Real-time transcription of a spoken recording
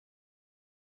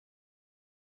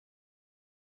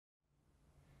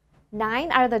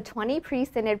9 out of the 20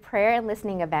 pre-synod prayer and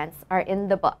listening events are in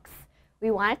the books.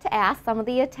 We wanted to ask some of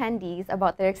the attendees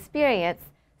about their experience,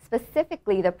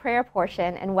 specifically the prayer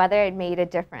portion, and whether it made a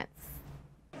difference.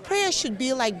 Prayer should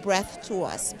be like breath to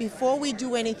us. Before we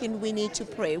do anything, we need to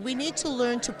pray. We need to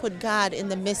learn to put God in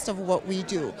the midst of what we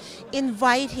do.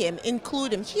 Invite Him,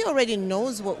 include Him. He already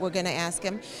knows what we're going to ask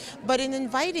Him. But in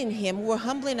inviting Him, we're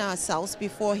humbling ourselves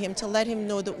before Him to let Him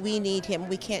know that we need Him.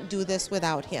 We can't do this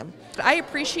without Him. I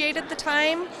appreciated the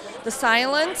time, the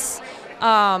silence,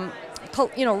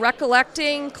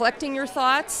 recollecting, collecting your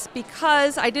thoughts,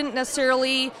 because I didn't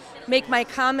necessarily make my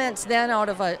comments then out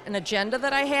of an agenda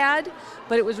that I had,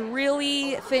 but it was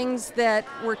really things that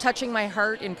were touching my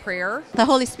heart in prayer. The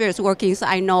Holy Spirit's working, so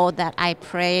I know that I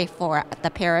pray for the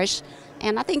parish,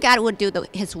 and I think God would do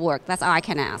His work. That's all I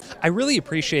can ask. I really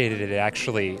appreciated it,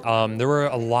 actually. There were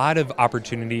a lot of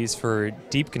opportunities for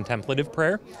deep contemplative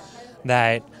prayer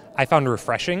that I found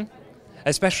refreshing,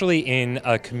 especially in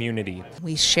a community.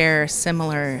 We share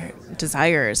similar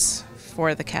desires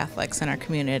for the Catholics in our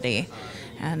community,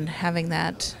 and having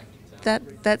that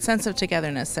sense of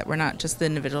togetherness, that we're not just the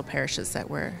individual parishes,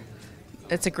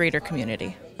 it's a greater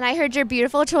community. And I heard your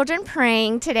beautiful children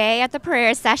praying today at the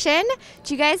prayer session. Could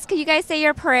you guys say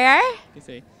your prayer? You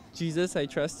say, Jesus, I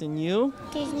trust in you.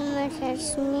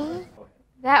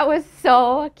 That was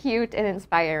so cute and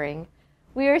inspiring.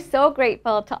 We are so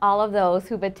grateful to all of those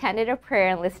who've attended a prayer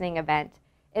and listening event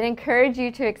and encourage you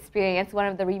to experience one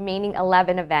of the remaining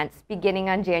 11 events beginning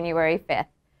on January 5th.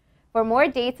 For more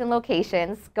dates and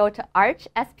locations, go to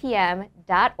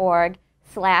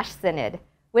archspm.org/synod.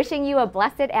 Wishing you a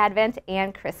blessed Advent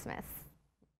and Christmas.